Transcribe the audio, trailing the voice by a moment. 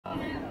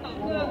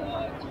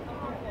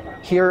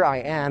Here I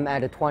am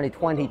at the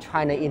 2020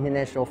 China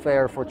International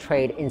Fair for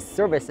Trade in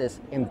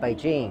Services in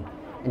Beijing.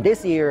 And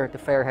this year, the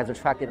fair has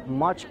attracted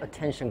much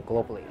attention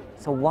globally.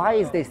 So why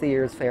is this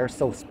year's fair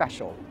so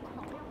special?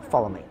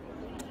 Follow me.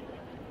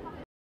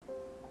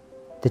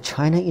 The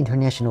China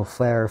International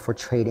Fair for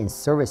Trade in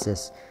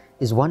Services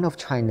is one of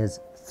China's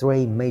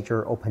three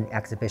major open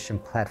exhibition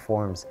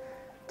platforms,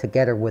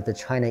 together with the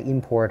China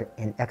Import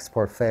and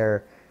Export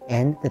Fair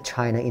and the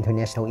China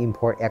International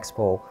Import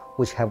Expo,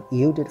 which have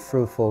yielded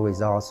fruitful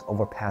results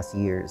over past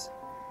years.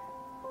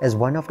 As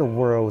one of the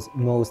world's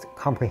most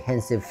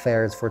comprehensive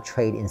fairs for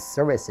trade in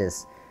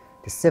services,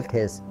 the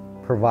CIFTIS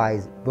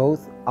provides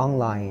both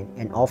online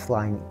and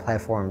offline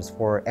platforms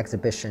for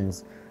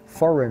exhibitions,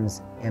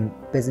 forums, and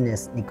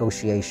business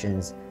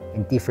negotiations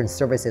in different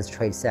services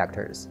trade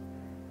sectors.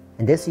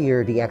 And this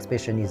year, the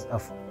exhibition is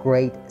of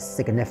great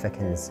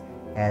significance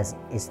as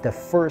it's the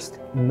first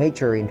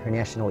major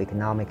international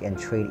economic and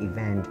trade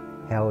event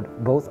held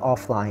both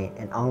offline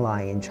and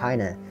online in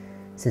China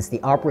since the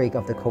outbreak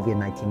of the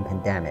COVID-19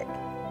 pandemic.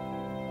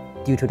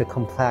 Due to the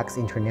complex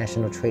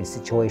international trade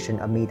situation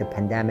amid the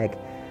pandemic,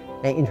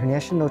 an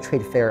international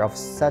trade fair of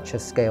such a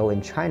scale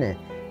in China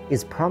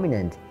is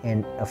prominent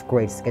and of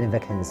great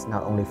significance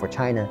not only for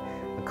China,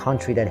 a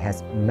country that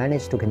has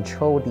managed to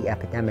control the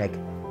epidemic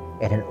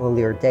at an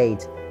earlier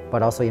date,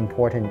 but also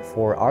important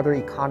for other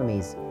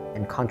economies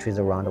and countries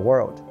around the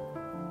world.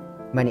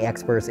 Many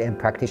experts and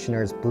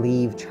practitioners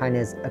believe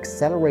China's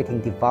accelerating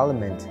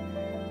development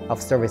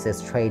of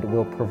services trade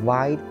will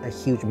provide a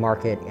huge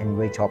market and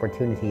rich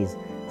opportunities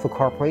for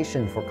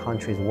cooperation for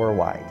countries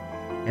worldwide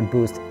and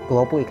boost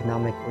global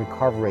economic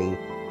recovery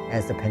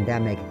as the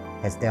pandemic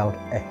has dealt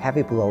a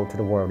heavy blow to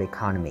the world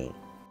economy.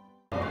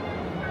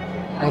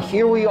 And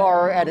here we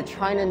are at the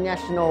China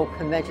National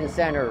Convention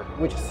Center,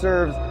 which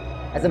serves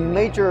as a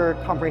major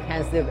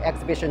comprehensive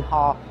exhibition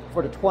hall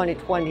for the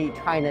 2020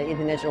 China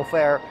International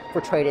Fair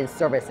for Trade in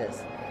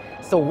Services.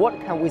 So what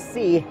can we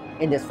see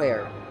in this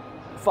fair?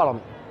 Follow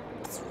me.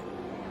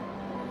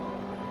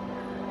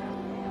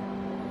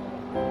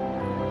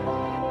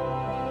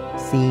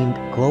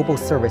 Themed Global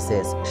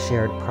Services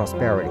Shared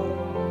Prosperity.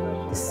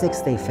 The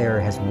six-day fair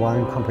has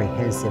one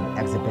comprehensive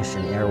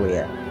exhibition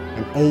area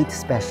and 8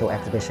 special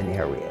exhibition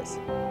areas.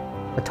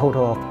 A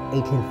total of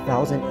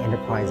 18,000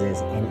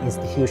 enterprises and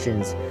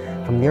institutions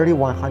from nearly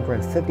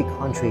 150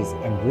 countries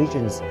and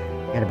regions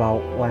and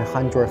about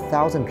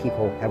 100,000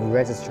 people have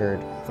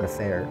registered for the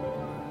fair.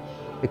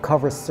 It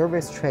covers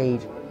service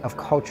trade of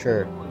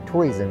culture,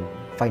 tourism,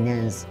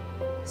 finance,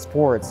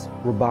 sports,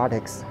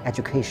 robotics,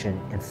 education,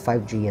 and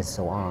 5G and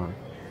so on.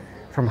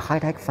 From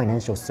high-tech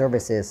financial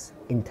services,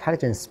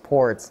 intelligent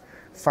sports,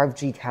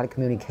 5G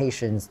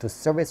telecommunications to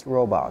service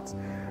robots,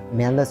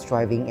 manless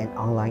driving and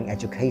online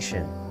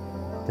education,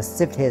 the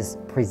CIFTIS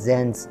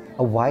presents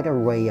a wide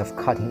array of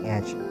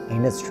cutting-edge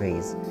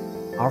industries,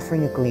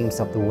 offering a glimpse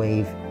of the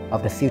wave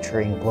of the future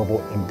in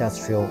global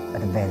industrial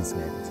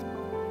advancement.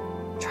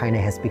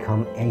 China has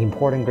become an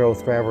important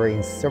growth driver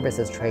in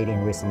services trade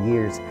in recent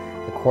years,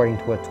 according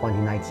to a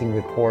 2019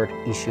 report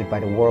issued by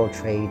the World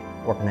Trade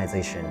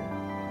Organization.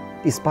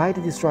 Despite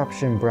the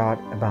disruption brought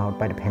about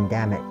by the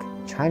pandemic,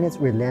 China's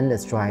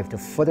relentless drive to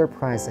further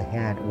press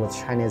ahead with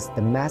China's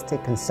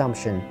domestic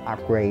consumption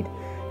upgrade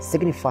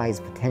signifies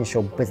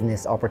potential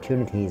business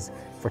opportunities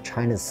for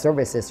China's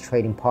services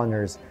trading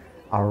partners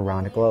all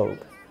around the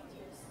globe.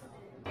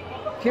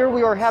 Here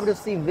we are happy to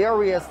see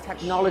various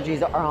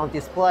technologies are on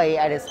display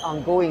at its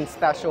ongoing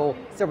special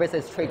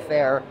services trade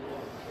fair.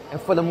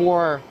 And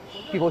furthermore,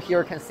 people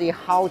here can see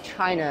how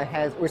China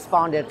has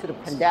responded to the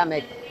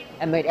pandemic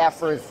and made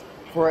efforts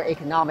for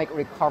economic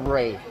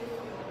recovery.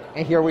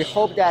 And here we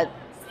hope that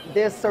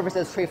this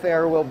services trade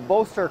fair will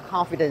bolster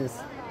confidence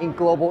in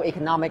global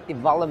economic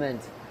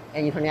development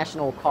and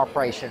international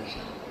cooperation.